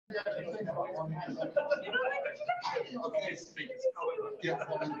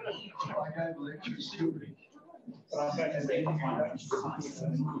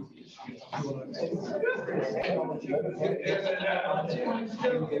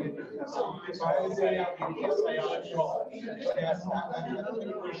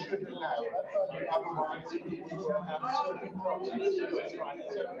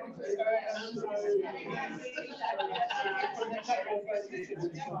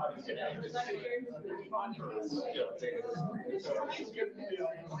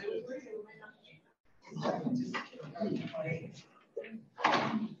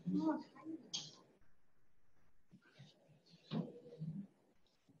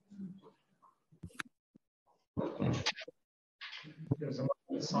There's a moment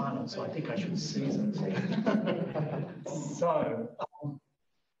of silence, so I think I should seize it.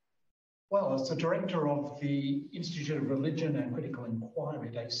 Well, as the director of the Institute of Religion and Critical Inquiry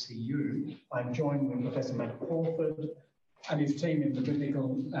at ACU, I'm joined with Professor Matt Crawford and his team in the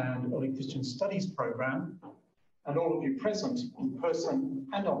Biblical and Early Christian Studies program, and all of you present in person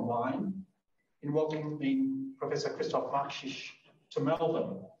and online, in welcoming Professor Christoph Markschies to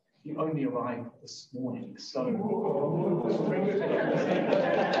Melbourne. He only arrived this morning, so I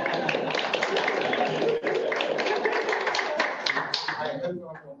hope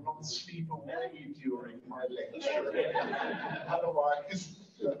I will not sleep away during my lecture. Otherwise,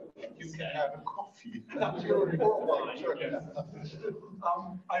 you can have a coffee during the lecture.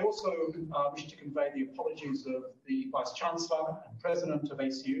 I also wish to convey the apologies of the Vice-Chancellor and President of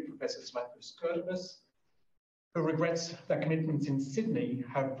ACU, Professor Curtis, who regrets that commitments in Sydney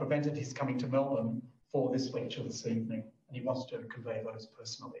have prevented his coming to Melbourne for this lecture this evening, and he wants to convey those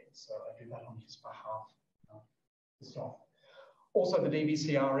personally, so I do that on his behalf. Christoph. Also, the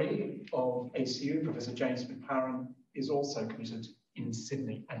DVCRE of ACU, Professor James McLaren, is also committed in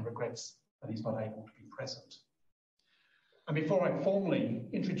Sydney and regrets that he's not able to be present. And before I formally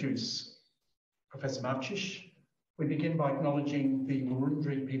introduce Professor Markschies, we begin by acknowledging the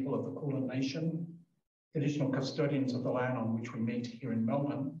Wurundjeri people of the Kulin Nation, traditional custodians of the land on which we meet here in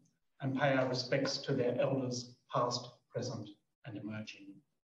Melbourne, and pay our respects to their elders, past, present, and emerging.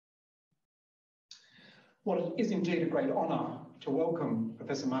 Well, it is indeed a great honour to welcome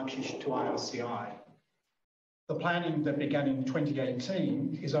Professor Markschies to IRCI. The planning that began in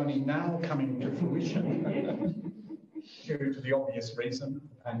 2018 is only now coming to fruition due to the obvious reason,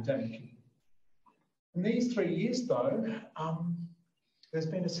 the pandemic. In these 3 years, though, there's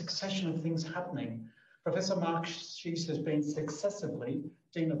been a succession of things happening. Professor Markschies has been successively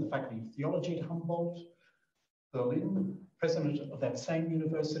Dean of the Faculty of Theology at Humboldt, Berlin, President of that same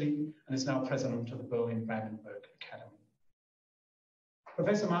university, and is now President of the Berlin Brandenburg Academy.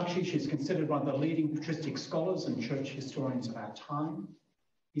 Professor Markschies is considered one of the leading patristic scholars and church historians of our time.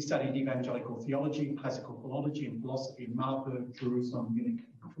 He studied evangelical theology, classical philology, and philosophy in Marburg, Jerusalem, Munich,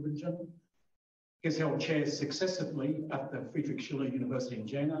 and Tübingen. He has held chairs successively at the Friedrich Schiller University in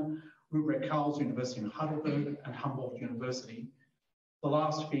Jena, Ruprecht Karls University in Heidelberg, and Humboldt University, the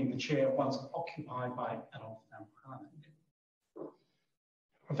last being the chair once occupied by Adolf von Harnack.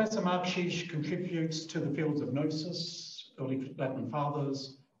 Professor Markschies contributes to the fields of Gnosis, early Latin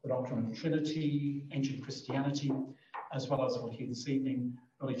Fathers, the doctrine of Trinity, ancient Christianity, as well as, we'll hear this evening,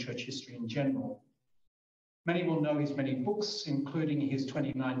 early church history in general. Many will know his many books, including his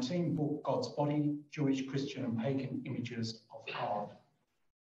 2019 book, God's Body, Jewish, Christian, and Pagan Images of God.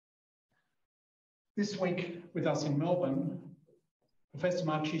 This week with us in Melbourne, Professor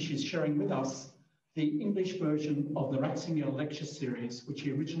Markschies is sharing with us the English version of the Ratzinger lecture series, which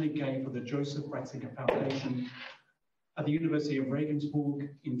he originally gave for the Joseph Ratzinger Foundation at the University of Regensburg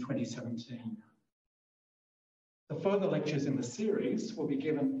in 2017. The further lectures in the series will be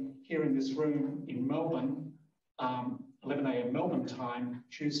given here in this room in Melbourne, 11 a.m. Melbourne time,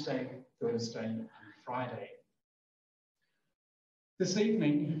 Tuesday, Thursday, and Friday. This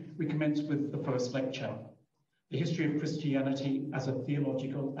evening, we commence with the first lecture, The History of Christianity as a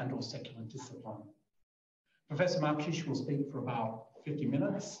Theological and or Secular Discipline. Professor Markschies will speak for about 50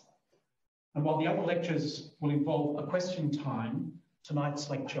 minutes. And while the other lectures will involve a question time, tonight's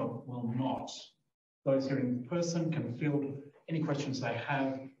lecture will not. Those here in person can field any questions they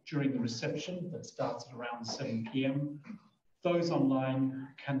have during the reception that starts at around 7 p.m. Those online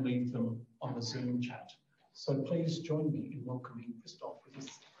can leave them on the Zoom chat. So please join me in welcoming Christoph with his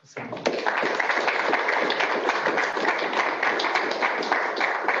presentation.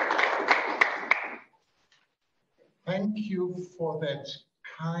 Thank you for that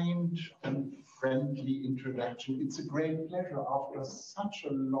kind and friendly introduction. It's a great pleasure after such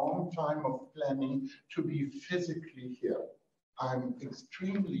a long time of planning to be physically here. I'm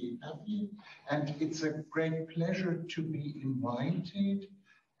extremely happy, and it's a great pleasure to be invited.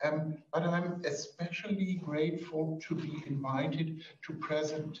 But I'm especially grateful to be invited to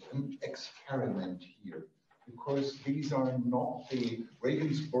present an experiment here, because these are not the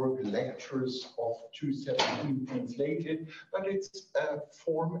Regensburg lectures of 2017 translated, but it's a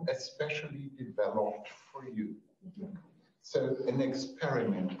form especially developed for you. So an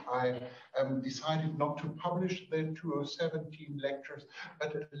experiment. I decided not to publish the 2017 lectures,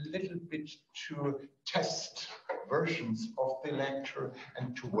 but a little bit to test versions of the lecture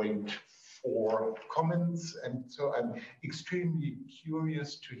and to wait for comments. And so I'm extremely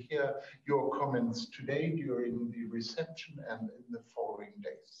curious to hear your comments today during the reception and in the following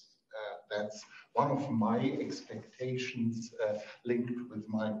days. That's one of my expectations linked with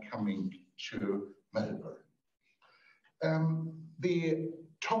my coming to Melbourne. The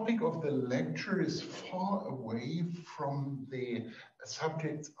topic of the lecture is far away from the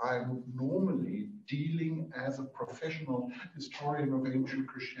subjects I'm normally dealing as a professional historian of ancient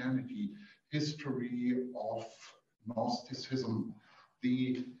Christianity, history of Gnosticism,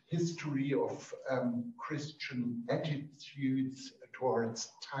 the history of Christian attitudes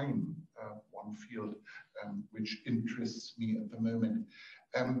towards time, one field which interests me at the moment.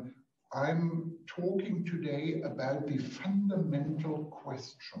 I'm talking today about the fundamental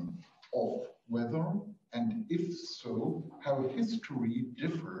question of whether, and if so, how history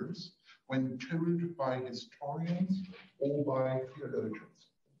differs when told by historians or by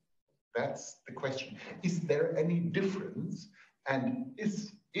theologians. That's the question. Is there any difference? And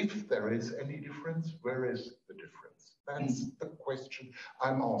if there is any difference, where is the difference? That's the question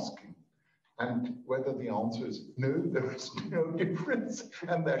I'm asking. And whether the answer is no, there is no difference,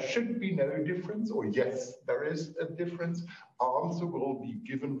 and there should be no difference, or yes, there is a difference, answer will be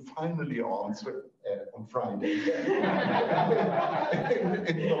given, finally answered on Friday.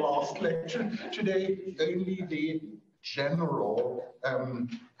 in the last lecture. Today, only the general,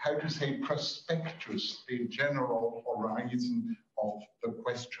 how to say, prospectus, the general horizon of the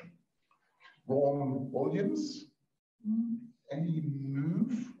question. Ron Williams, any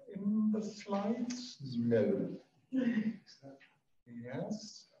move in the slides? No.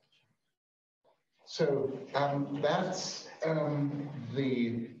 Yes. So that's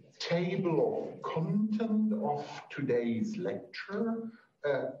the table of content of today's lecture.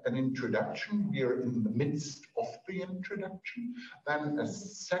 An introduction. We are in the midst of the introduction. Then a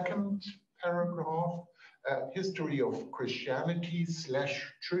second paragraph, history of Christianity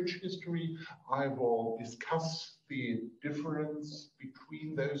 / church history. I will discuss the difference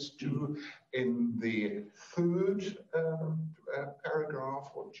between those two in the third paragraph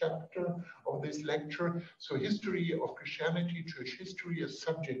or chapter of this lecture. So history of Christianity, church history, a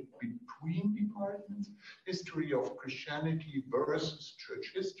subject between departments, history of Christianity versus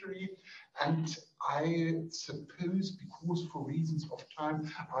church history. And I suppose, because for reasons of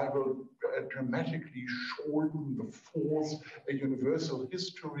time, I will dramatically shorten the fourth, a universal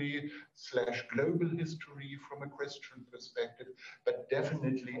history / global history from a Christian perspective, but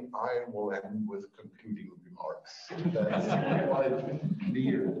definitely I will end with concluding remarks. That's quite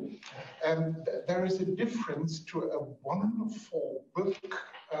clear. And there is a difference to a wonderful book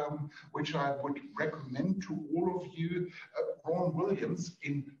which I would recommend to all of you, Ron Williams,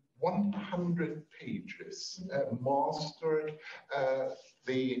 in 100 pages, mastered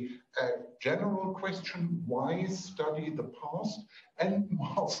the general question, why study the past, and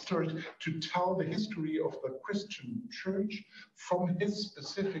mastered to tell the history of the Christian church from his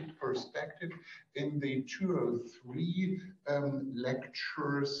specific perspective in the 203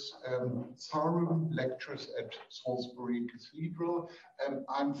 lectures, Sarum lectures at Salisbury Cathedral.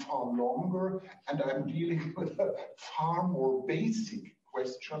 I'm far longer, and I'm dealing with a far more basic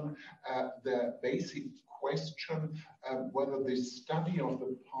question, the basic question whether the study of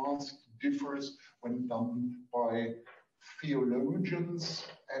the past differs when done by theologians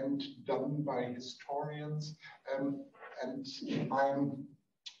and done by historians. And I'm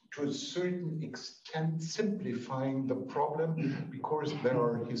to a certain extent simplifying the problem, because there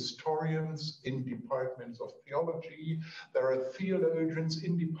are historians in departments of theology, there are theologians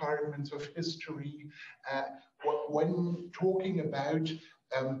in departments of history. When talking about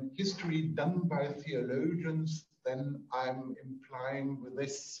history done by theologians, then I'm implying with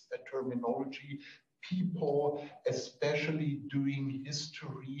this terminology people especially doing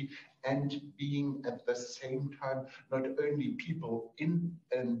history and being at the same time not only people in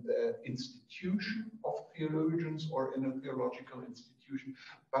an institution of theologians or in a theological institution,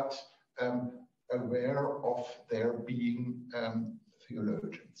 but aware of their being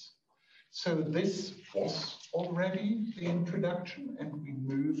theologians. So this was already the introduction, and we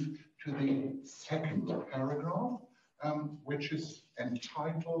move to the second paragraph, which is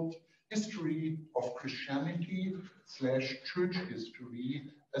entitled History of Christianity / Church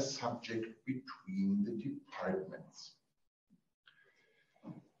History, a subject between the departments.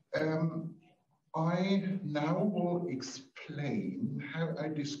 I now will explain how I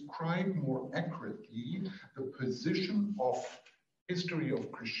describe more accurately the position of history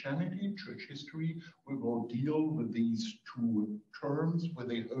of Christianity, church history. We will deal with these two terms, with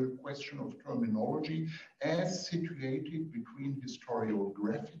the whole question of terminology as situated between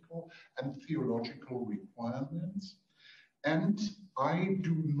historiographical and theological requirements. And I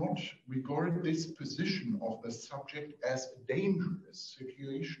do not regard this position of the subject as a dangerous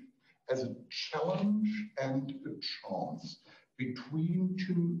situation, as a challenge and a chance between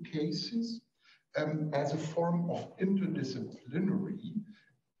two cases, as a form of interdisciplinarity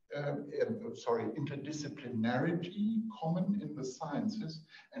common in the sciences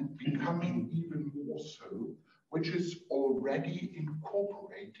and becoming even more so, which is already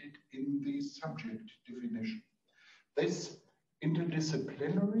incorporated in the subject definition. This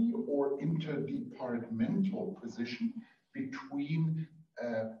interdisciplinary or interdepartmental position between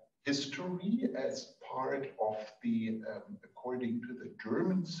history as part of the, according to the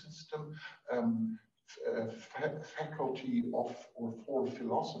German system, faculty of or for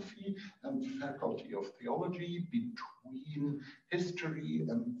philosophy and faculty of theology, between history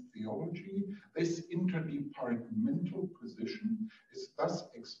and theology. This interdepartmental position is thus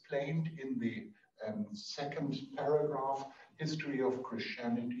explained in the second paragraph, History of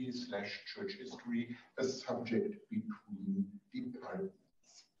Christianity / Church History, a subject between departments.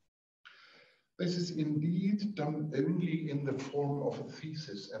 This is indeed done only in the form of a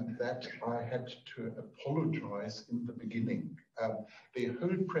thesis, and that I had to apologize in the beginning. The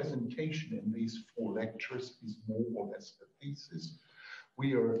whole presentation in these 4 lectures is more or less a thesis.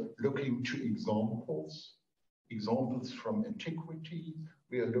 We are looking to examples from antiquity.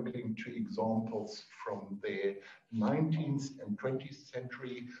 We are looking to examples from the 19th and 20th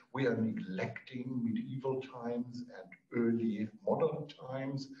century. We are neglecting medieval times and early modern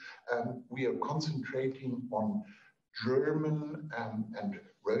times. We are concentrating on German and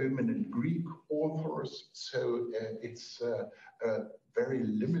Roman and Greek authors. So it's a very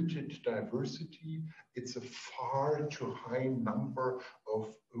limited diversity. It's a far too high number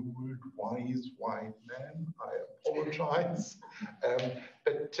of old, wise, white men. I apologize.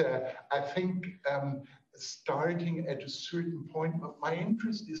 But I think starting at a certain point, my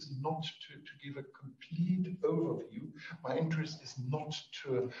interest is not to give a complete overview. My interest is not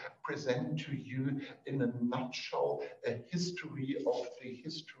to present to you in a nutshell a history of the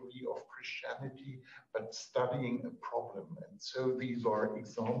history of Christianity, but studying a problem. And so these are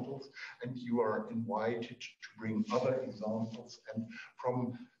examples, and you are invited to bring other examples. And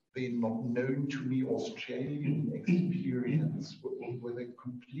from the not known to me Australian experience with a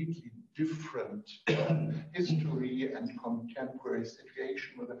completely different history and contemporary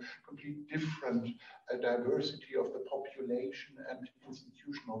situation, with a completely different diversity of the population and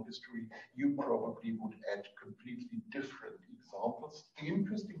institutional history, you probably would add completely different examples. The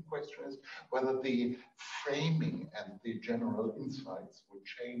interesting question is whether the framing and the general insights would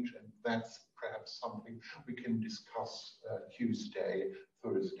change, and that's perhaps something we can discuss Tuesday,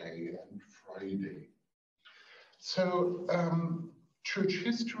 Thursday, and Friday. So, church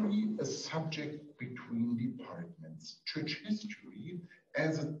history, a subject between departments. Church history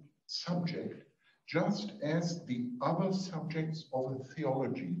as a subject, just as the other subjects of a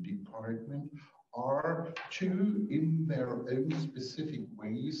theology department are too, in their own specific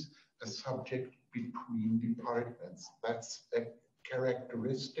ways, a subject between departments. That's a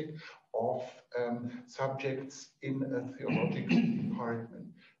characteristic of subjects in a theological department.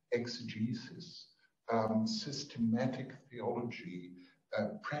 Exegesis, systematic theology,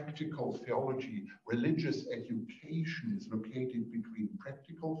 practical theology, religious education is located between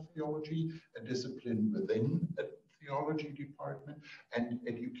practical theology, a discipline within a theology department, and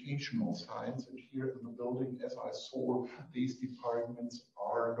educational science. And here in the building, as I saw, these departments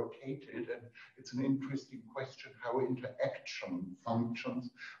are located, and it's an interesting question how interaction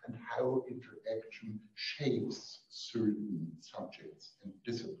functions and how interaction shapes certain subjects and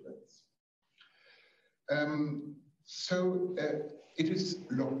disciplines. It is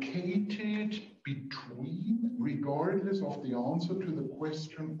located between, regardless of the answer to the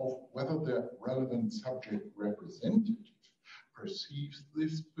question of whether the relevant subject representative perceives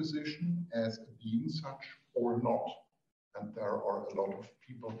this position as being such or not. And there are a lot of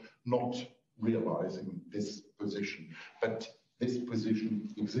people not realizing this position, but this position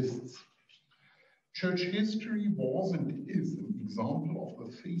exists. Church history was and is an example of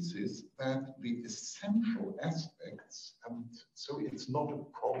the thesis that the essential aspects, and so it's not a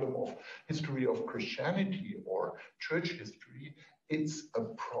problem of history of Christianity or church history, it's a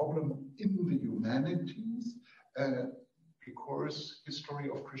problem in the humanities, because history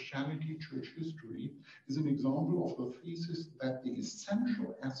of Christianity, church history, is an example of the thesis that the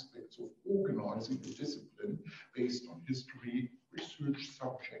essential aspects of organizing a discipline based on history, research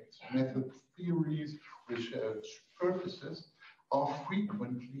subjects, method, theories, research purposes are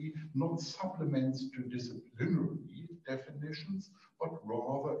frequently not supplements to disciplinary definitions, but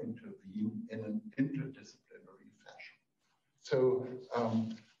rather intervene in an interdisciplinary fashion. So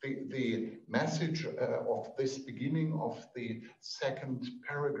the message of this beginning of the second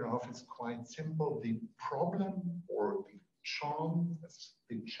paragraph is quite simple. The problem or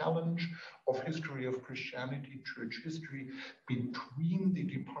the challenge of history of Christianity, church history, between the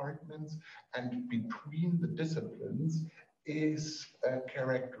departments and between the disciplines is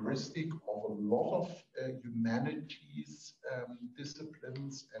characteristic of a lot of humanities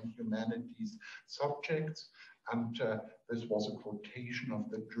disciplines and humanities subjects. And this was a quotation of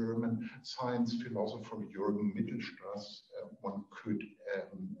the German science philosopher Jürgen Mittelstraß. One could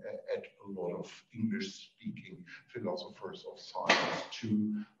add a lot of English-speaking philosophers of science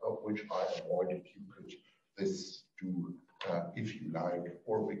too, which I avoided. You could this do if you like,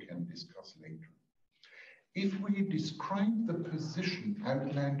 or we can discuss later. If we describe the position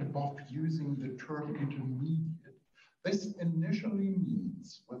outlined above using the term intermediate, this initially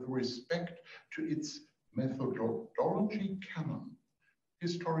means, with respect to its methodology canon,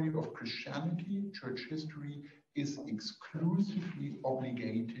 history of Christianity, church history, is exclusively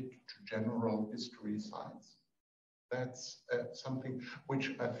obligated to general history science. That's something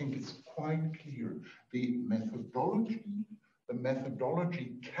which I think is quite clear. The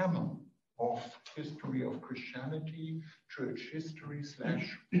methodology canon of history of Christianity, church history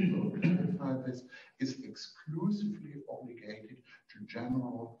 / this is exclusively obligated to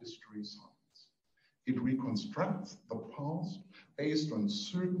general history science. It reconstructs the past based on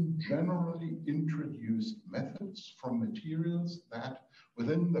certain generally introduced methods from materials that,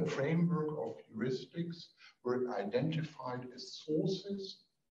 within the framework of heuristics, were identified as sources.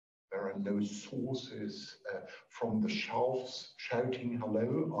 There are no sources from the shelves shouting,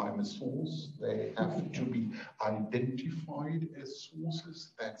 hello, I'm a source. They have to be identified as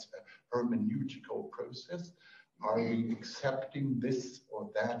sources. That's a hermeneutical process. Are we accepting this or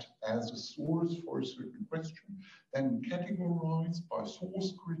that as a source for a certain question? Then categorized by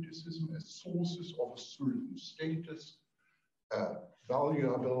source criticism as sources of a certain status,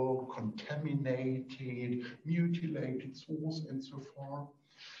 valuable, contaminated, mutilated source, and so forth.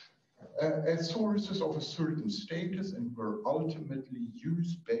 As sources of a certain status, and were ultimately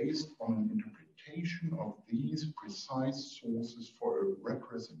used based on an interpretation of these precise sources for a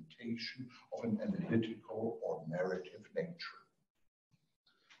representation of an analytical or narrative nature.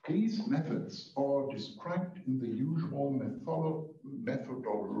 These methods are described in the usual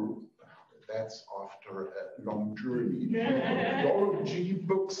methodology. That's after a long journey. Methodology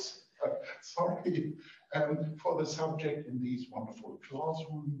books. Sorry, for the subject in these wonderful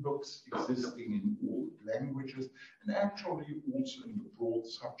classroom books existing in all languages, and actually also in the broad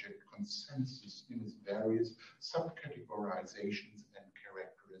subject consensus in its various subcategorizations and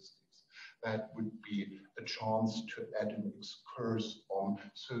characteristics. That would be a chance to add an excursus on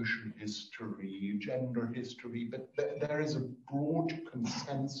social history, gender history, but there is a broad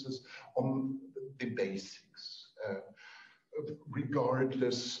consensus on the basics.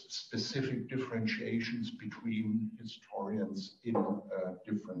 Regardless specific differentiations between historians in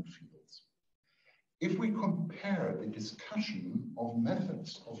different fields. If we compare the discussion of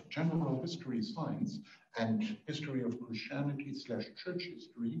methods of general history science and history of Christianity / church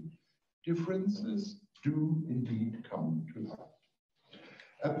history, differences do indeed come to light.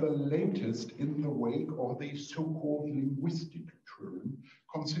 At the latest, in the wake of the so-called linguistic turn,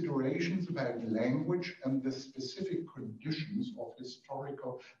 considerations about language and the specific conditions of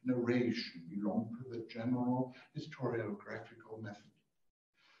historical narration belong to the general historiographical method.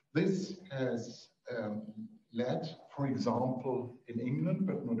 This has led, for example, in England,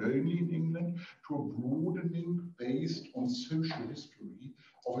 but not only in England, to a broadening based on social history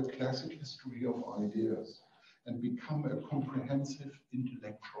of a classic history of ideas and become a comprehensive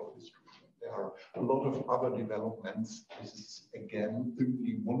intellectual history. There are a lot of other developments. This is, again,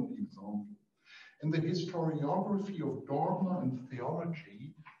 only one example. In the historiography of dogma and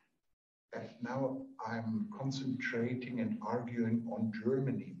theology, And now I'm concentrating and arguing on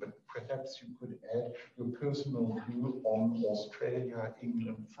Germany, but perhaps you could add your personal view on Australia,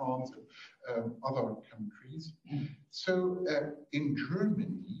 England, France, other countries. So in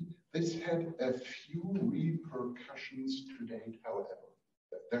Germany, this had a few repercussions to date, however.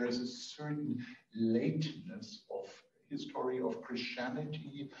 There is a certain lateness of history of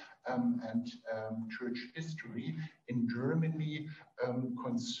Christianity and church history in Germany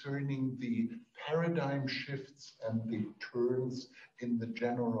concerning the paradigm shifts and the turns in the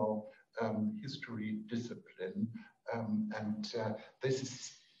general history discipline. This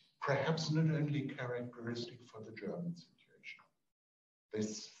is perhaps not only characteristic for the German situation,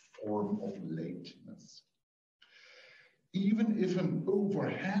 this form of lateness. Even if an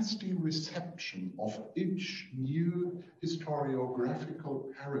over-hasty reception of each new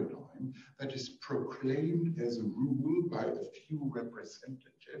historiographical paradigm that is proclaimed as a rule by a few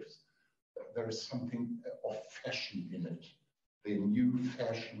representatives, there is something of fashion in it. The new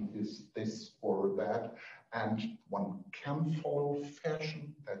fashion is this or that, and one can follow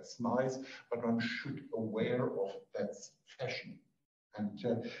fashion, that's nice, but one should be aware of that's fashion.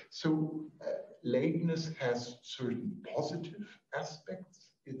 And so lateness has certain positive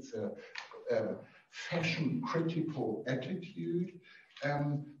aspects. It's a fashion critical attitude,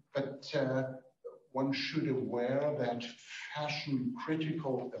 but one should be aware that fashion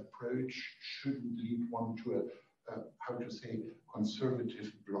critical approach shouldn't lead one to a how to say,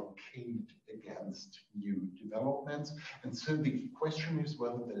 conservative blockade against new developments. And so the question is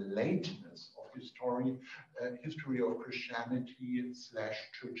whether the lateness of history of Christianity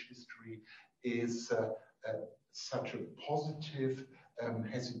 / church history is such a positive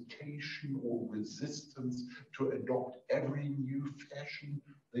hesitation or resistance to adopt every new fashion,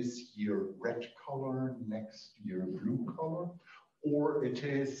 this year red color, next year blue color, or it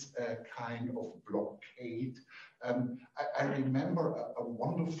is a kind of blockade. I remember a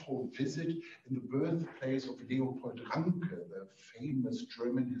wonderful visit in the birthplace of Leopold Ranke, the famous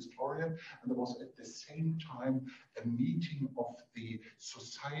German historian, and there was at the same time a meeting of the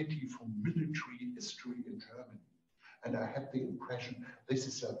Society for Military History in Germany. And I had the impression this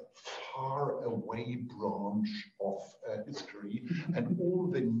is a far away branch of history, and all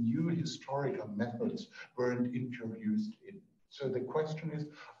the new historical methods weren't introduced in. So the question is,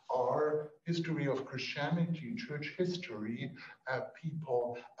 are history of Christianity, church history,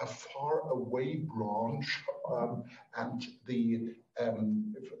 people a far away branch, and the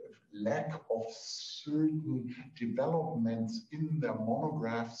lack of certain developments in their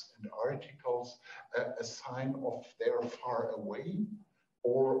monographs and articles a sign of their far away,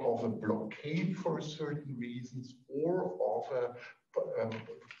 or of a blockade for certain reasons, or of a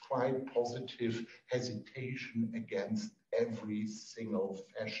quite positive hesitation against every single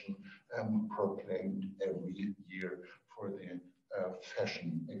fashion proclaimed every year for the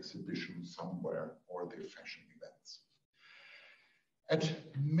fashion exhibition somewhere or the fashion events.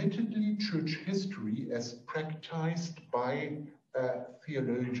 Admittedly, church history as practiced by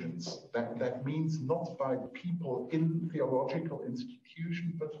theologians, that means not by people in theological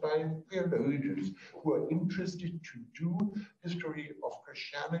institutions, but by theologians who are interested to do history of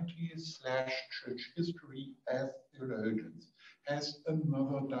Christianity / church history as theologians, has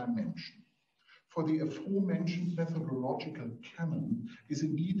another dimension. For the aforementioned methodological canon is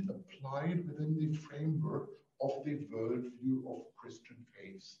indeed applied within the framework of the worldview of Christian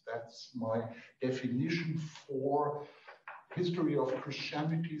faith. That's my definition for history of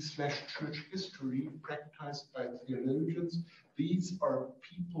Christianity / church history practiced by theologians. These are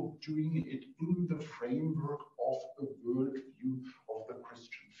people doing it in the framework of a worldview of the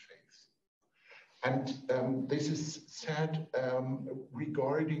Christian faith. And this is said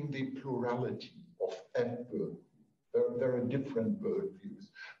regarding the plurality of that worldview. There are different worldviews.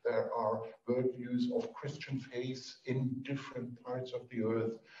 There are worldviews of Christian faith in different parts of the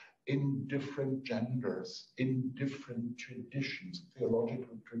earth, in different genders, in different traditions,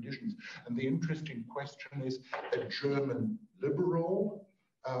 theological traditions. And the interesting question is, a German liberal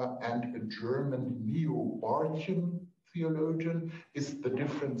and a German neo-Barthian theologian, is the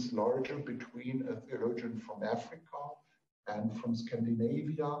difference larger between a theologian from Africa and from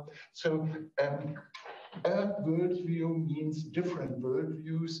Scandinavia? So a worldview means different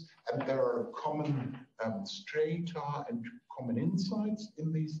worldviews, and there are common strata and common insights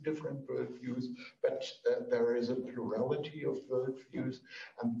in these different worldviews, but there is a plurality of worldviews,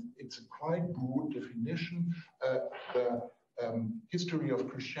 and it's a quite broad definition. The history of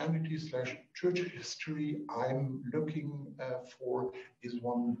Christianity / church history I'm looking for is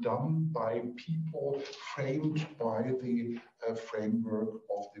one done by people framed by the framework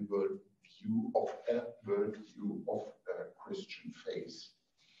of the worldview view of Christian faith.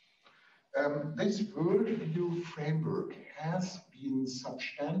 This worldview framework has been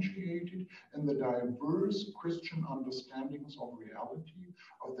substantiated in the diverse Christian understandings of reality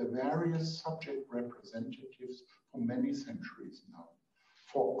of the various subject representatives for many centuries now.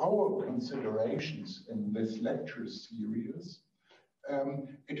 For our considerations in this lecture series,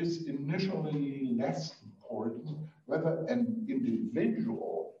 it is initially less important whether an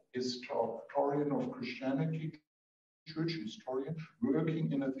individual historian of Christianity, church historian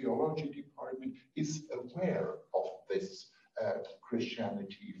working in a theology department, is aware of this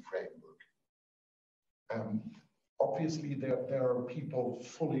Christianity framework. Obviously, there are people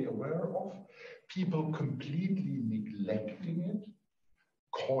fully aware of, people completely neglecting it,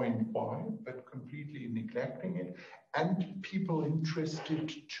 coined by, but completely neglecting it, and people interested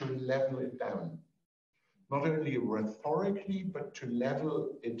to level it down. Not only rhetorically, but to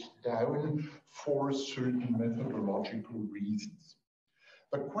level it down for certain methodological reasons.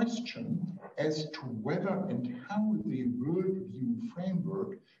 The question as to whether and how the worldview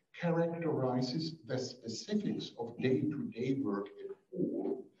framework characterizes the specifics of day-to-day work at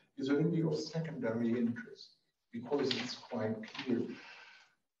all is only of secondary interest, because it's quite clear.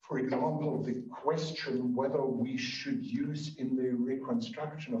 For example, the question whether we should use in the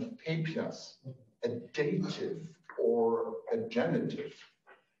reconstruction of Papias a dative or a genitive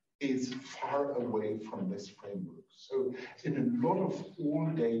is far away from this framework. So in a lot of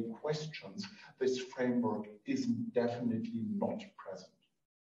all-day questions, this framework is definitely not present.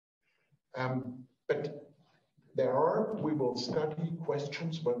 But we will study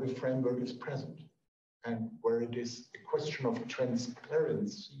questions where the framework is present and where it is a question of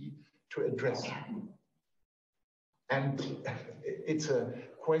transparency to address it. And it's a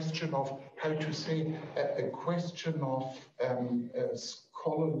question of, how to say, a question of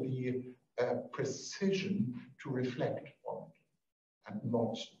scholarly precision to reflect on it and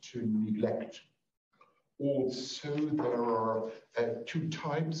not to neglect. Also, there are two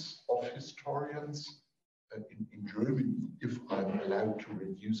types of historians in Germany, if I'm allowed to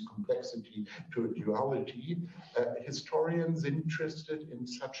reduce complexity to a duality, historians interested in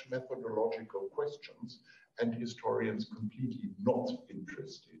such methodological questions and historians completely not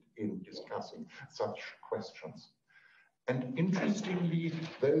interested in discussing such questions. And interestingly,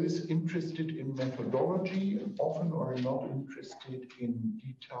 those interested in methodology often are not interested in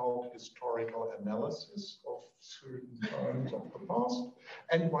detailed historical analysis of certain times of the past,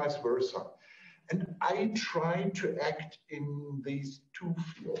 and vice versa. And I try to act in these two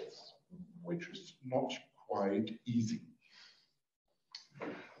fields, which is not quite easy.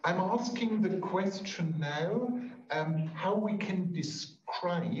 I'm asking the question now, how we can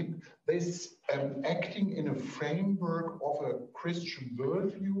describe this acting in a framework of a Christian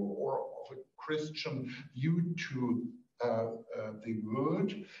worldview or of a Christian view to the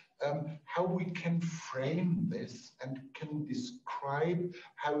world, how we can frame this and can describe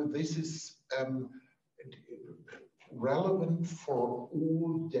how this is relevant for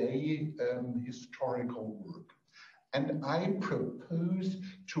all-day historical work. And I propose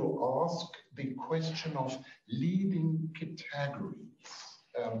to ask the question of leading categories.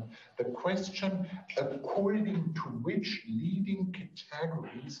 The question according to which leading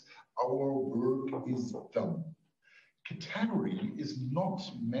categories our work is done. Category is not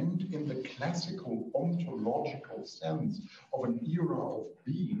meant in the classical ontological sense of an era of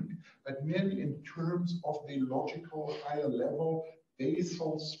being, but merely in terms of the logical higher level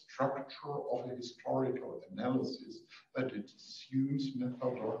basal structure of a historical analysis that it assumes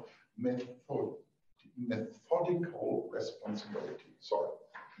methodical responsibility. Sorry.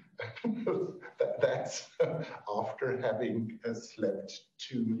 That's after having slept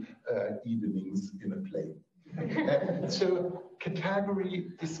 2 evenings in a plane. So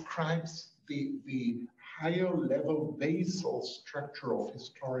category describes the higher level basal structure of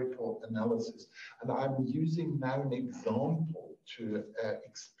historical analysis. And I'm using now an example to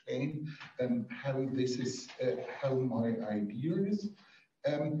explain how this is, how my idea is.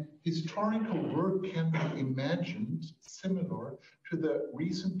 Historical work can be imagined similar to the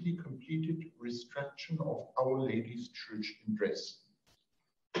recently completed restructuring of Our Lady's Church in Dresden.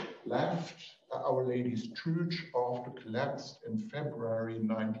 Left Our Lady's Church after collapse in February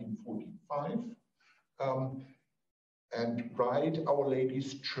 1945, and right Our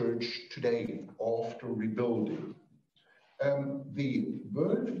Lady's Church today after rebuilding. The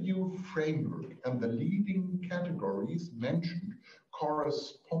worldview framework and the leading categories mentioned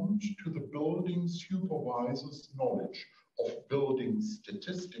correspond to the building supervisor's knowledge of building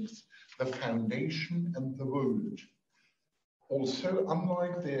statistics, the foundation, and the world. Also,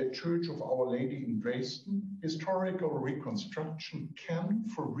 unlike the Church of Our Lady in Dresden, historical reconstruction can,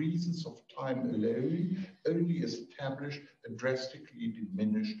 for reasons of time alone, only establish a drastically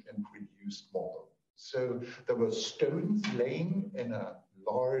diminished and reduced model. So there were stones laying in a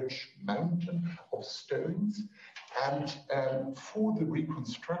large mountain of stones, and for the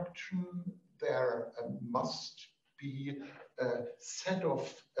reconstruction, there must be a set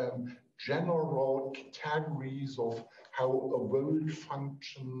of general categories of how a world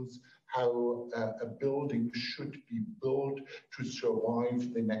functions, how a building should be built to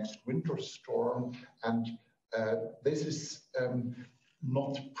survive the next winter storm. And this is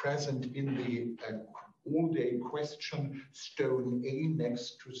not present in the all-day question, stone A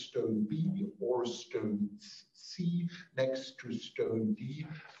next to stone B or stone C next to stone D,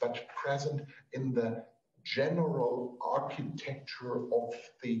 but present in the general architecture of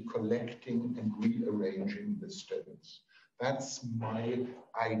the collecting and rearranging the stones. That's my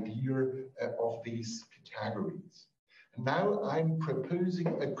idea of these categories. Now I'm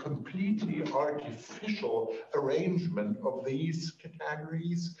proposing a completely artificial arrangement of these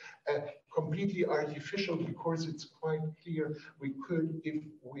categories, completely artificial because it's quite clear we could, if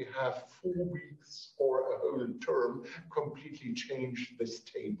we have 4 weeks or a whole term, completely change this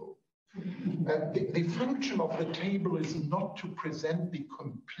table. The function of the table is not to present the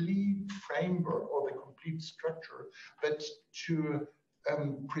complete framework or the complete structure, but to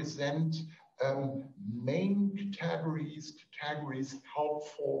present main categories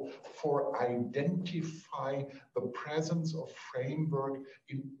helpful for identify the presence of framework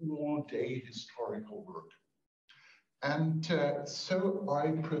in all-day historical work. And so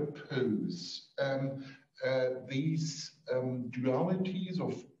I propose these dualities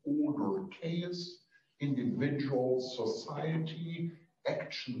of order, chaos, individual, society,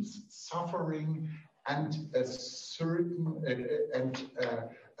 actions, suffering, and a certain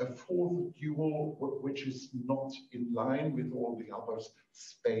a fourth dual, which is not in line with all the others,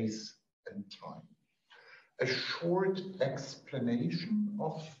 space and time. A short explanation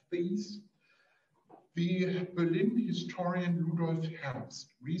of these. The Berlin historian Rudolf Herbst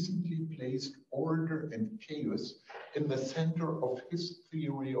recently placed order and chaos in the center of his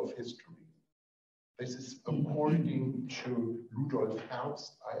theory of history. This is according to Rudolf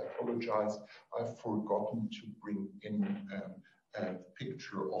Herbst. I apologize, I've forgotten to bring in a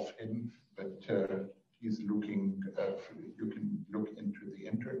picture of him, but he's looking, you can look into the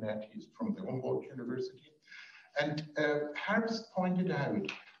internet, he's from the Humboldt University. And Herbst pointed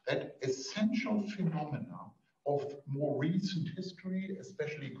out that essential phenomena of more recent history,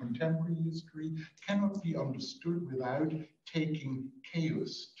 especially contemporary history, cannot be understood without taking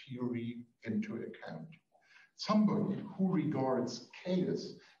chaos theory into account. Somebody who regards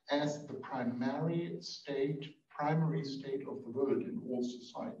chaos as the primary state of the world in all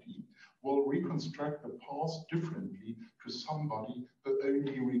society will reconstruct the past differently to somebody who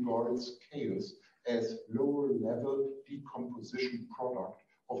only regards chaos as lower level decomposition product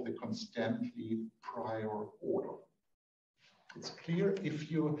of the constantly prior order. It's clear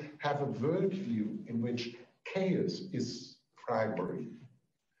if you have a worldview in which chaos is primary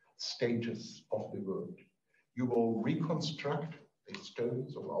status of the world, you will reconstruct the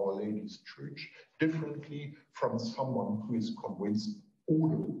stones of Our Lady's Church differently from someone who is convinced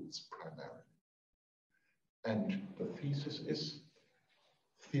order is primary. And the thesis is,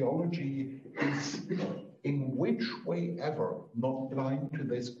 theology is in which way ever not blind to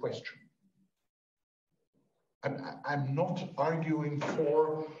this question. I'm not arguing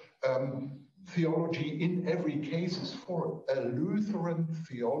for theology in every case is for a Lutheran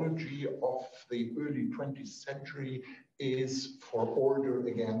theology of the early 20th century is for order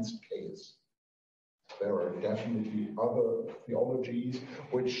against chaos. There are definitely other theologies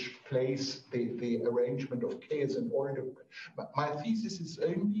which place the arrangement of chaos and order. But my thesis is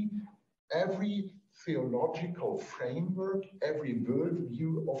only every theological framework, every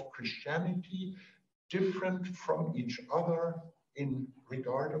worldview of Christianity different from each other in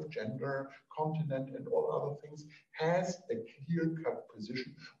regard of gender, continent, and all other things, has a clear-cut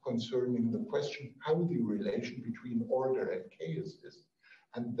position concerning the question how the relation between order and chaos is.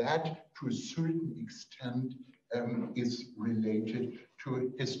 And that, to a certain extent, is related to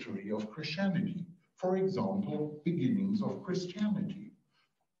a history of Christianity. For example, beginnings of Christianity.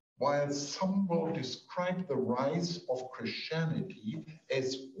 While some will describe the rise of Christianity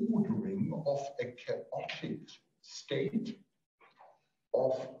as ordering of a chaotic state,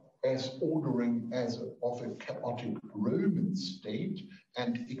 of a chaotic Roman state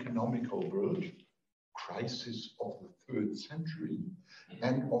and economical world, crisis of the 3rd century,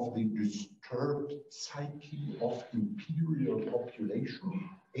 and of the perturbed psyche of imperial population,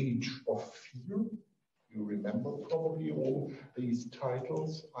 age of fear. You remember probably all these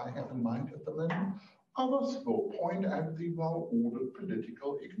titles I have in mind at the moment. Others will point out the well-ordered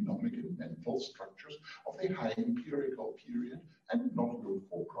political, economic, and mental structures of the high empirical period and not look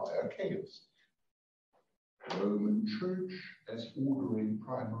for prior chaos. Roman Church as ordering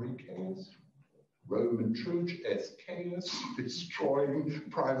primary chaos, Roman Church as chaos, destroying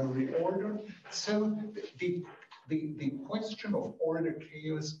primary order. So the question of order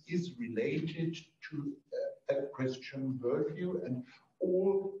chaos is related to a Christian worldview, and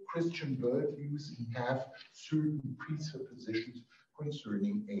all Christian worldviews have certain presuppositions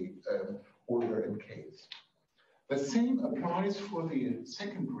concerning order and chaos. The same applies for the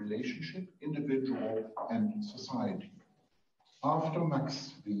second relationship, individual and society. After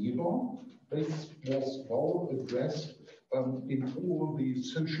Max Weber, this was well addressed in all the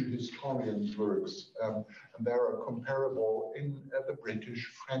social historian works, and they are comparable in the British,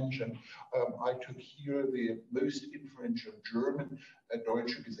 French, and I took here the most influential German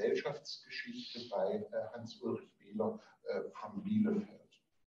Deutsche Gesellschaftsgeschichte by Hans-Ulrich Behler from Bielefeld.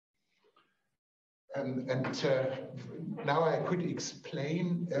 And now I could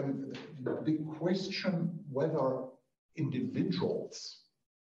explain the question whether individuals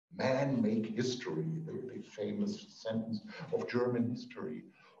man make history, the famous sentence of German history,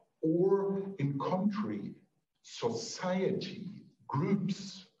 or in contrary, society,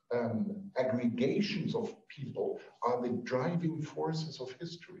 groups, aggregations of people are the driving forces of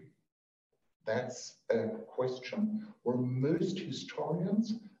history. That's a question where most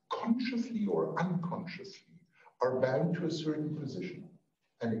historians, consciously or unconsciously, are bound to a certain position.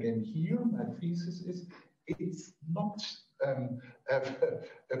 And again, here, my thesis is, it's not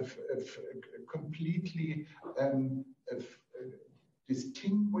completely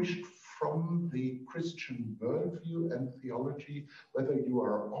distinguished from the Christian worldview and theology, whether you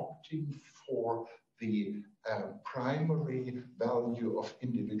are opting for the primary value of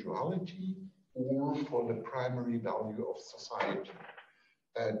individuality or for the primary value of society.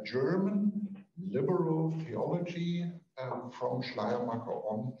 German liberal theology from Schleiermacher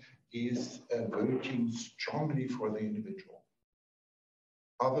on is voting strongly for the individual.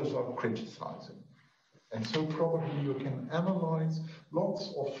 Others are criticizing. And so probably you can analyze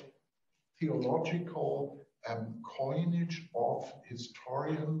lots of theological coinage of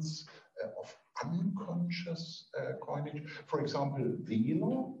historians, of unconscious coinage. For example,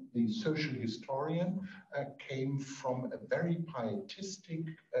 Wehler, the social historian, came from a very pietistic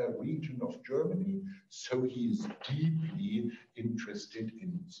region of Germany, so he is deeply interested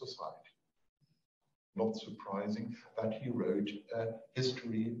in society. Not surprising that he wrote a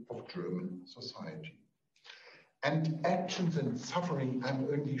history of German society. And actions and suffering, I'm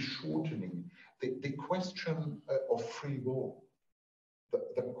only shortening. The question of free will,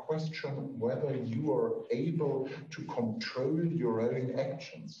 the question whether you are able to control your own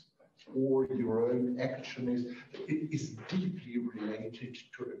actions or your own action is deeply related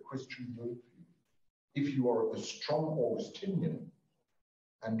to a Christian worldview. If you are a strong Augustinian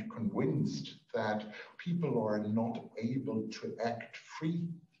and convinced that people are not able to act free,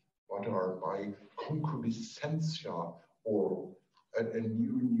 but are by concupiscentia or a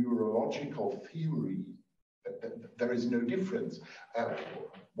new neurological theory, there is no difference.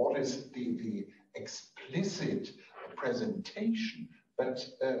 What is the explicit presentation? But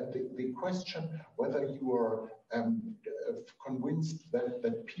the question whether you are convinced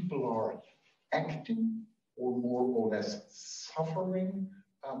that people are acting or more or less suffering,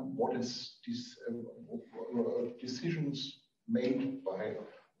 what is this, decisions made by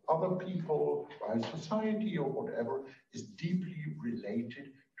other people, by society or whatever, is deeply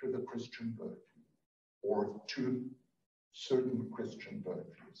related to the Christian worldview or to certain Christian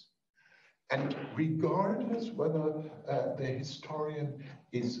worldviews. And regardless whether the historian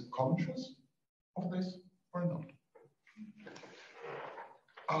is conscious of this or not,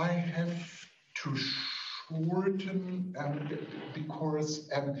 I have to shorten because,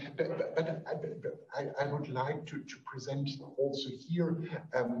 I would like to present also here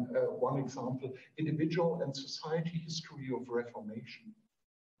one example. Individual and society history of Reformation.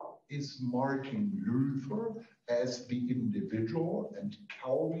 Is Martin Luther as the individual and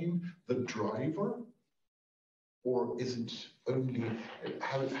Calvin the driver? Or is it only,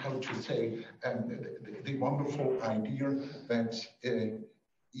 how to say, the wonderful idea that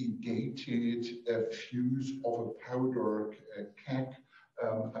igated fuse of a powder keg,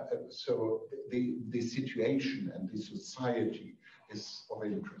 so the situation and the society is of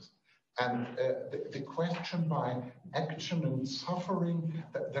interest. And the question by action and suffering,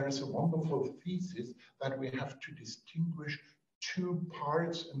 there is a wonderful thesis that we have to distinguish two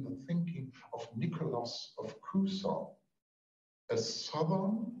parts in the thinking of Nicholas of Cusa. A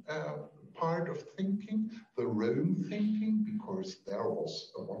southern part of thinking, the Rome thinking, because there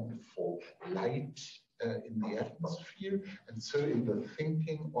was a wonderful light in the atmosphere, and so in the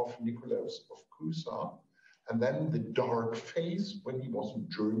thinking of Nicholas of Cusa. And then the dark phase when he was in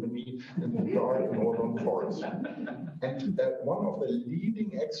Germany in the dark northern forest. And one of the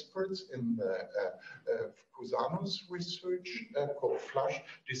leading experts in the Cusanus research, called Flasch,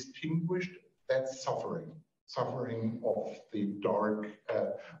 distinguished that suffering of the dark,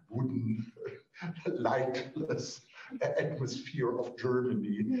 wooden, lightless atmosphere of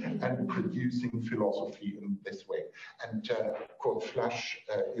Germany and producing philosophy in this way. And Kurt Flasch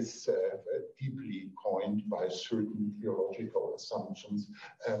is deeply coined by certain theological assumptions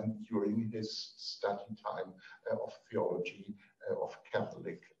during his study time of theology, of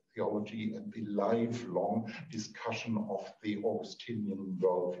Catholic theology, and the lifelong discussion of the Augustinian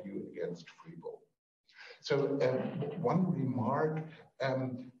worldview against free will. So one remark,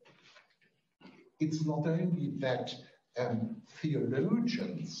 it's not only that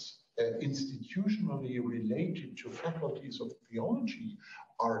theologians institutionally related to faculties of theology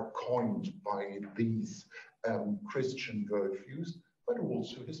are coined by these Christian worldviews, but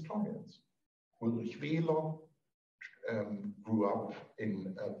also historians. Ulrich Wehler grew up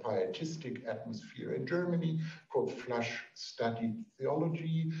in a pietistic atmosphere in Germany. Kurt Flasch studied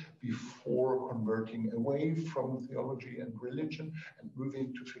theology before converting away from theology and religion and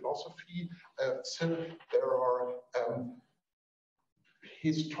moving to philosophy. So there are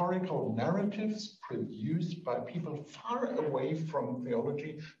historical narratives produced by people far away from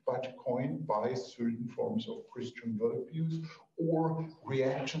theology, but coined by certain forms of Christian worldviews or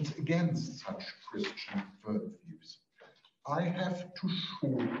reactions against such Christian worldviews. I have to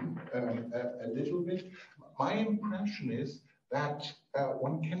shorten a little bit. My impression is that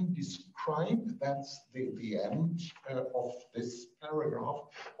one can describe, that's the end of this paragraph,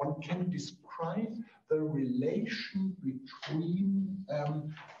 one can describe the relation between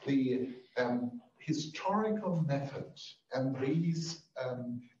the historical method and these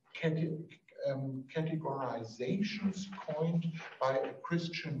categorizations coined by a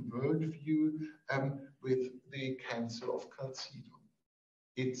Christian worldview with the Council of Chalcedon.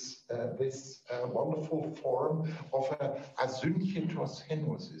 It's this wonderful form of asynchetos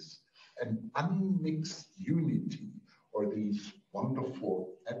henosis, an unmixed unity, or these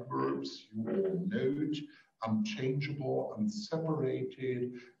wonderful adverbs you all note, unchangeable,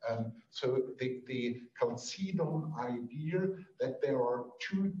 unseparated. So the Chalcedon idea that there are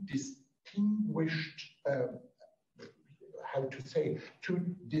two distinguished two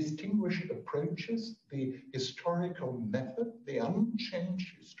distinguished approaches, the historical method, the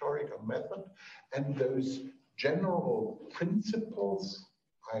unchanged historical method, and those general principles,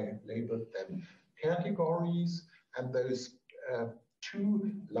 I labeled them categories, and those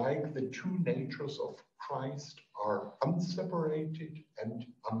two, like the two natures of Christ, are unseparated and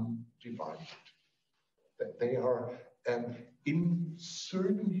undivided. That they are in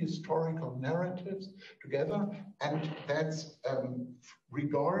certain historical narratives together, and that's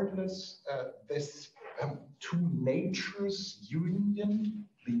regardless this two natures union,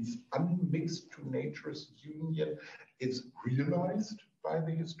 these unmixed two natures union, is realized by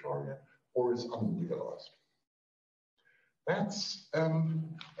the historian or is unrealized. That's a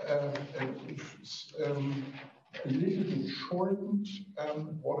little bit shortened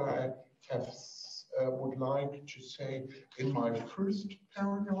what I have would like to say in my first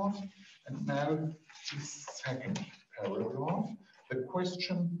paragraph, and now the second paragraph, the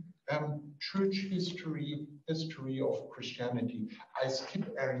question church history, history of Christianity. I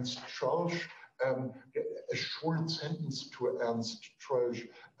skip Ernst Troeltsch, a short sentence to Ernst Troeltsch.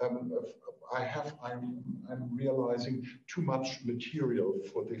 I'm realizing too much material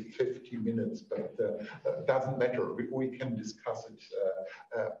for the 50 minutes, but doesn't matter. We can discuss it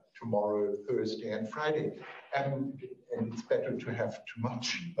tomorrow, Thursday, and Friday. And it's better to have too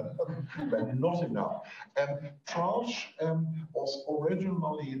much than not enough. Troeltsch was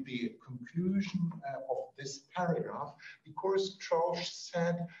originally the conclusion of this paragraph, because Troeltsch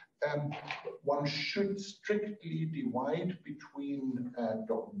said one should strictly divide between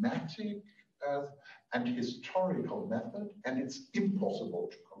dogmatic and historical method, and it's impossible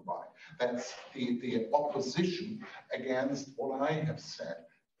to combine. That's the opposition against what I have said.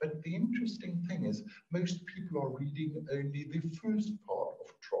 But the interesting thing is, most people are reading only the first part of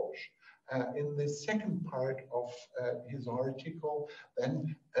Troeltsch. In the second part of his article,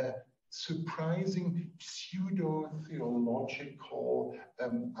 then surprising pseudo-theological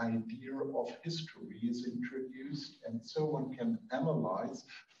idea of history is introduced, and so one can analyze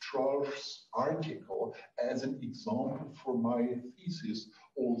Troll's article as an example for my thesis,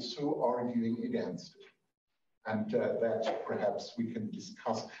 also arguing against it. And that perhaps we can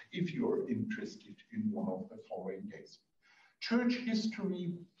discuss if you're interested in one of the following days. Church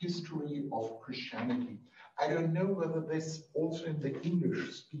history, history of Christianity. I don't know whether this also in the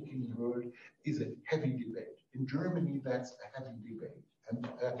English-speaking world is a heavy debate. In Germany, that's a heavy debate. And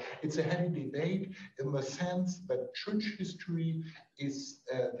it's a heavy debate in the sense that church history is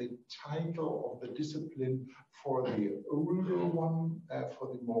the title of the discipline for the older one, for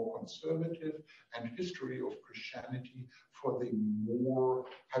the more conservative, and history of Christianity for the more,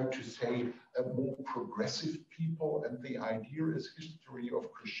 how to say, more progressive people. And the idea is history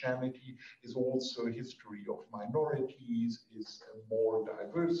of Christianity is also history of minorities, is more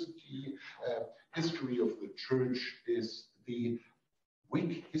diversity. History of the church is the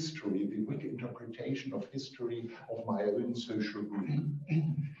weak history, the weak interpretation of history of my own social group.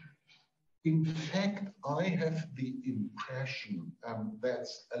 In fact, I have the impression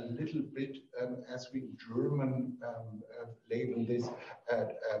that's a little bit, as we German label this, a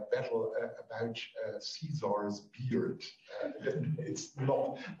battle about Caesar's beard. It's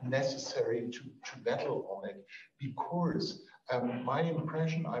not necessary to battle on it, because my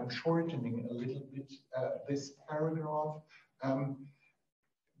impression, I'm shortening a little bit this paragraph,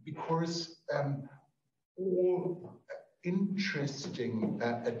 because all interesting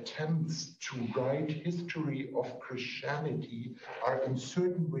attempts to write history of Christianity are in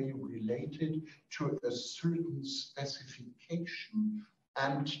certain way related to a certain specification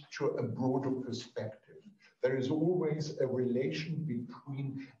and to a broader perspective. There is always a relation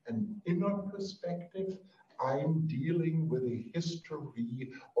between an inner perspective. I'm dealing with the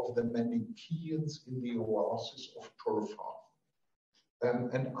history of the Manichaeans in the oasis of Turfa.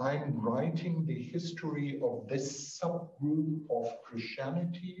 And I'm writing the history of this subgroup of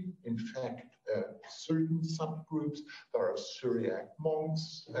Christianity. In fact, certain subgroups, there are Syriac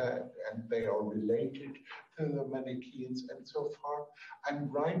monks, and they are related to the Manichaeans and so forth. I'm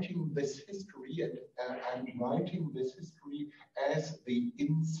writing this history, and I'm writing this history as the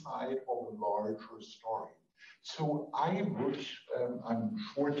inside of a larger story. So I would, I'm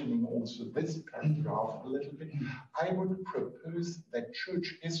shortening also this paragraph a little bit, I would propose that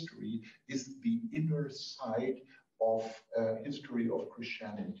church history is the inner side of history of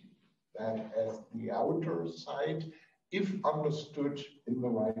Christianity. That as the outer side, if understood in the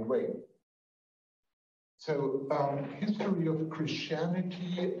right way. So history of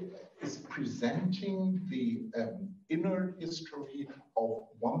Christianity is presenting the inner history of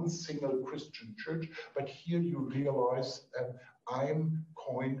one single Christian church, but here you realize I'm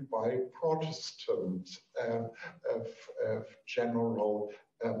coined by Protestant general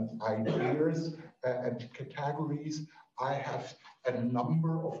ideas and categories. I have a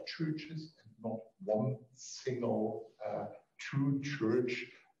number of churches and not one single true church,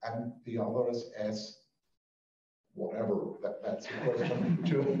 and the others as whatever, that's a question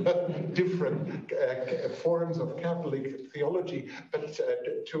to different forms of Catholic theology. But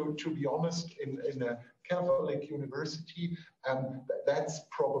to be honest, in a Catholic university, that's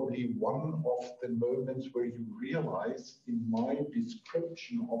probably one of the moments where you realize in my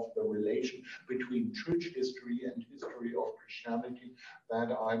description of the relation between church history and history of Christianity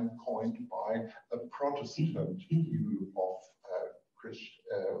that I'm coined by a Protestant view of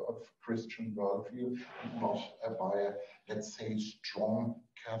Christian worldview, not by a, let's say, strong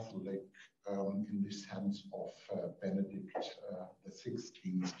Catholic in the sense of Benedict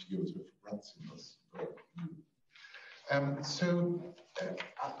XVI, Joseph Ratzinger's worldview. So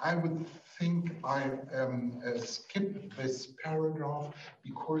I would think I skip this paragraph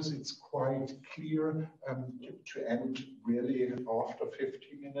because it's quite clear to end really after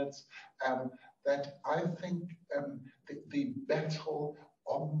 50 minutes that I think the battle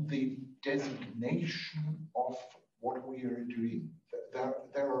on the designation of what we are doing,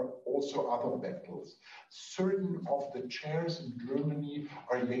 there are also other battles. Certain of the chairs in Germany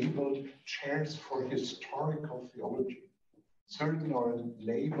are labeled chairs for historical theology. Certain are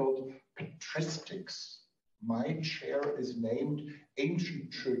labeled patristics. My chair is named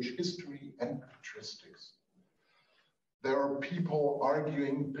Ancient Church History and Patristics. There are people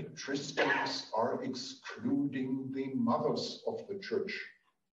arguing patristics are excluding the mothers of the church.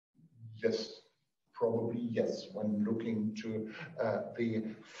 Yes, probably yes, when looking to the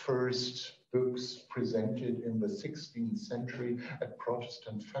first books presented in the 16th century at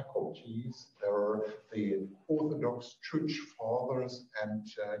Protestant faculties. There are the Orthodox Church Fathers, and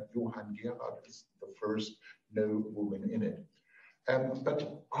Johann Gerhard is the first no woman in it.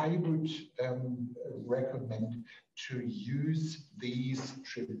 But I would recommend to use these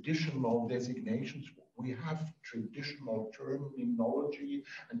traditional designations. We have traditional terminology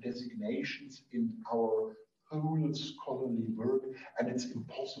and designations in our whole scholarly work, and it's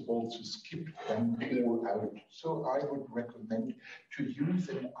impossible to skip them all out. So I would recommend to use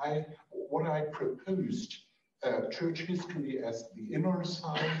them. What I proposed, church history as the inner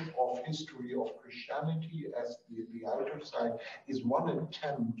side of history of Christianity as the outer side, is one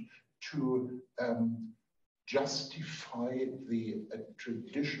attempt to justify the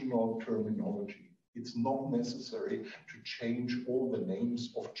traditional terminology. It's not necessary to change all the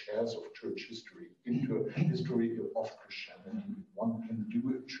names of chairs of church history into history of Christianity. One can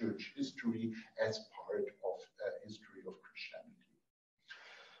do a church history as part of history of Christianity.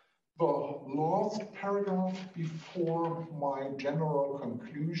 The last paragraph before my general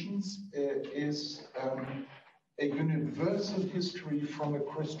conclusions is a universal history from a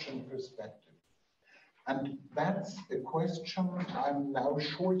Christian perspective. And that's a question, I'm now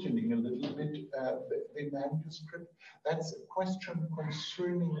shortening a little bit the manuscript. That's a question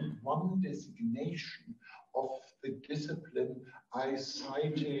concerning one designation of the discipline I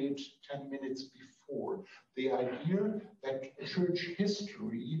cited 10 minutes before. The idea that church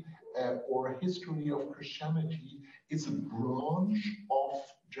history or history of Christianity is a branch of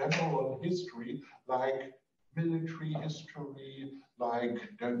general history, like military history, like,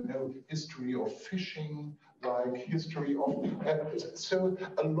 don't know, history of fishing, like history of, so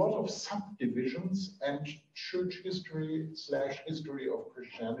a lot of subdivisions, and church history / history of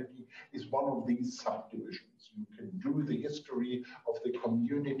Christianity is one of these subdivisions. You can do the history of the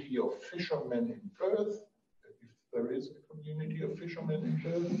community of fishermen in Perth, if there is a community of fishermen in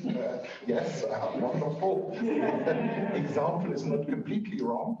Perth. Yes, wonderful. Example is not completely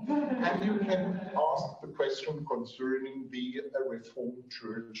wrong. And you can ask the question concerning the Reformed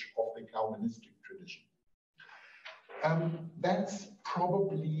Church of the Calvinistic tradition. That's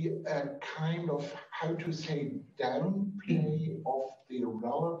probably a kind of, how to say, downplay of the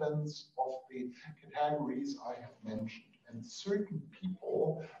relevance of the categories I have mentioned. And certain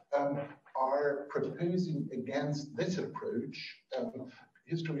people are proposing against this approach.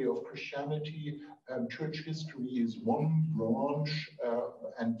 History of Christianity, church history is one branch,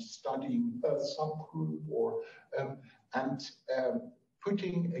 and studying a subgroup, or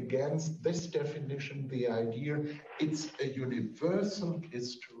putting against this definition the idea it's a universal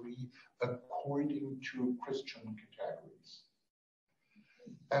history according to Christian categories.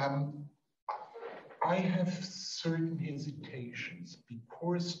 I have certain hesitations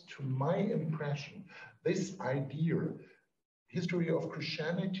because, to my impression, this idea, history of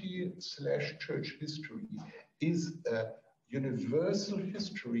Christianity / church history, is a universal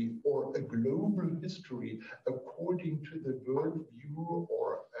history or a global history according to the worldview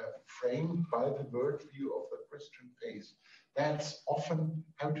or framed by the worldview of the Christian faith. That's often,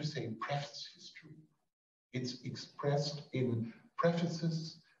 how to say, preface history. It's expressed in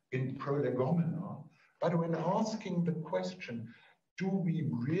prefaces, in prolegomena. But when asking the question, do we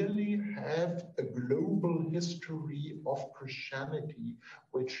really have a global history of Christianity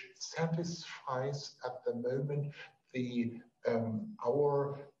which satisfies at the moment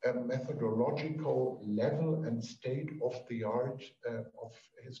our methodological level and state of the art of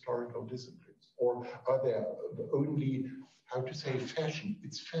historical disciplines? Or are there only, how to say, fashion?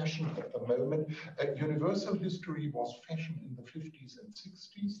 It's fashion at the moment. Universal history was fashion in the 50s and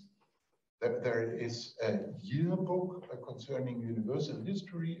 60s. There is a yearbook concerning universal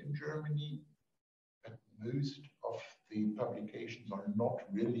history in Germany, but most of the publications are not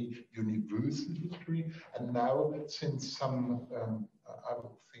really universal history. And now, since some, I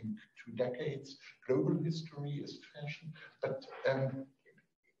would think, 2 decades, global history is fashion, but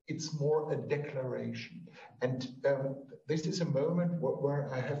it's more a declaration. And this is a moment where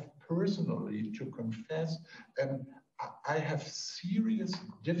I have personally to confess, I have serious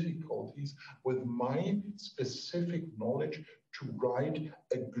difficulties with my specific knowledge to write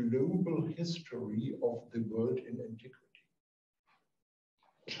a global history of the world in antiquity.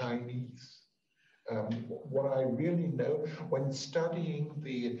 Chinese. What I really know when studying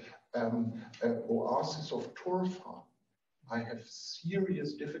the oasis of Turfan, I have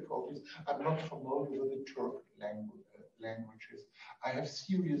serious difficulties. I'm not familiar with the Turk languages. I have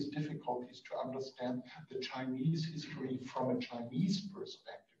serious difficulties to understand the Chinese history from a Chinese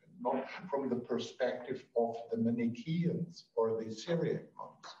perspective, and not from the perspective of the Manichaeans or the Syriac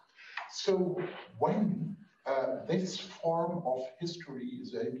monks. So when this form of history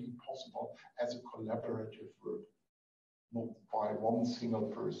is only possible as a collaborative work, not by one single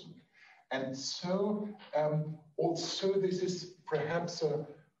person. And so also this is perhaps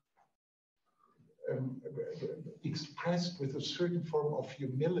expressed with a certain form of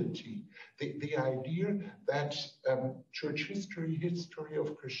humility. The idea that church history, history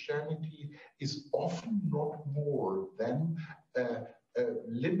of Christianity, is often not more than a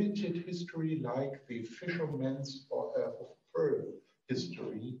limited history like the fishermen's of Perth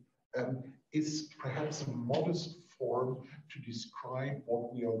history, is perhaps a modest form to describe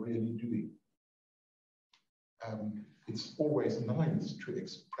what we are really doing. It's always nice to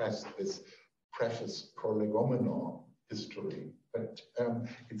express this preface prolegomena history, but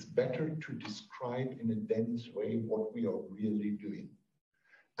it's better to describe in a dense way what we are really doing.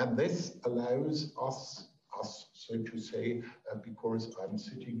 And this allows us, so to say, because I'm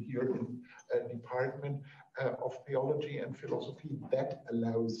sitting here in a department of theology and philosophy, that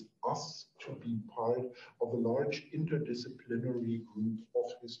allows us to be part of a large interdisciplinary group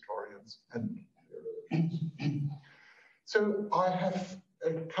of historians and theologians. So I have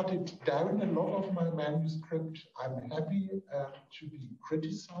cut it down a lot of my manuscript. I'm happy to be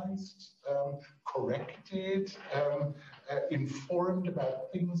criticized, corrected, informed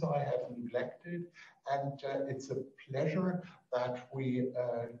about things I have neglected. And it's a pleasure that we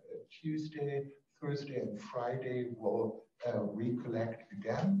Tuesday, Thursday, and Friday will recollect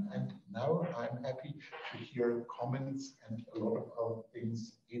again. And now I'm happy to hear comments and a lot of other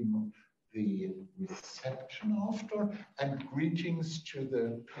things in the reception after, and greetings to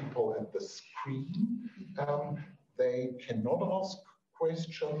the people at the screen. They cannot ask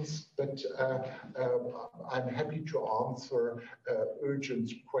questions, but I'm happy to answer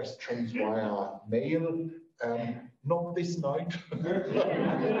urgent questions via mail. Not this night,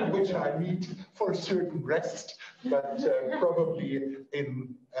 which I need for a certain rest, but probably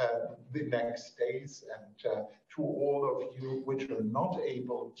in the next days. And to all of you which are not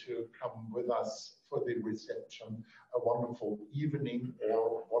able to come with us for the reception, a wonderful evening,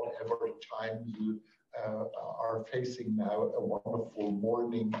 or whatever time you are facing now, a wonderful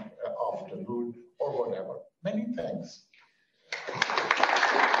morning, afternoon, or whatever. Many thanks.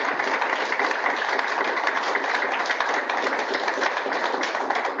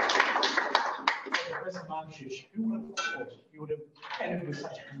 Professor Markschies, who would have thought you would have ended with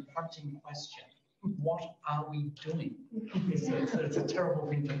such a confronting question? What are we doing? It's a terrible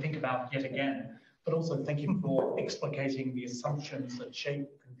thing to think about yet again, but also thank you for explicating the assumptions that shape,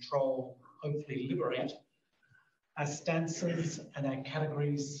 control, hopefully liberate our stances and our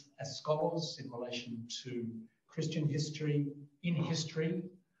categories as scholars in relation to Christian history, in history,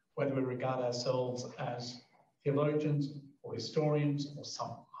 whether we regard ourselves as theologians or historians or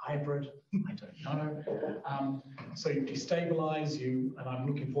some hybrid, I don't know. So you destabilize you, and I'm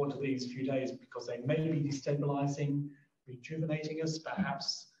looking forward to these few days because they may be destabilizing, rejuvenating us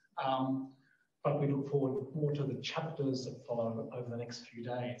perhaps, but we look forward more to the chapters that follow over the next few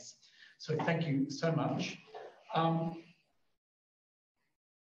days. So thank you so much.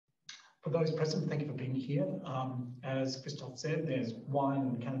 For those present, thank you for being here. As Christoph said, there's wine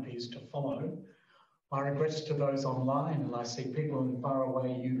and canopies to follow. My regrets to those online, and I see people in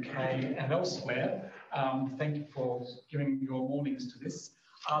faraway UK and elsewhere. Thank you for giving your mornings to this.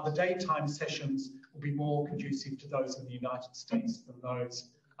 The daytime sessions will be more conducive to those in the United States than those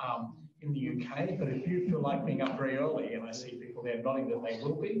in the UK. But if you feel like being up very early, and I see people there nodding that they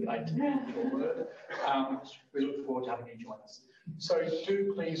will be, I take your word, we look forward to having you join us. So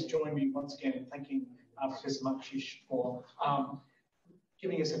do please join me once again in thanking Professor Markschies for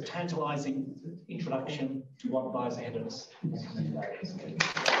giving us a tantalizing introduction to what lies ahead of us.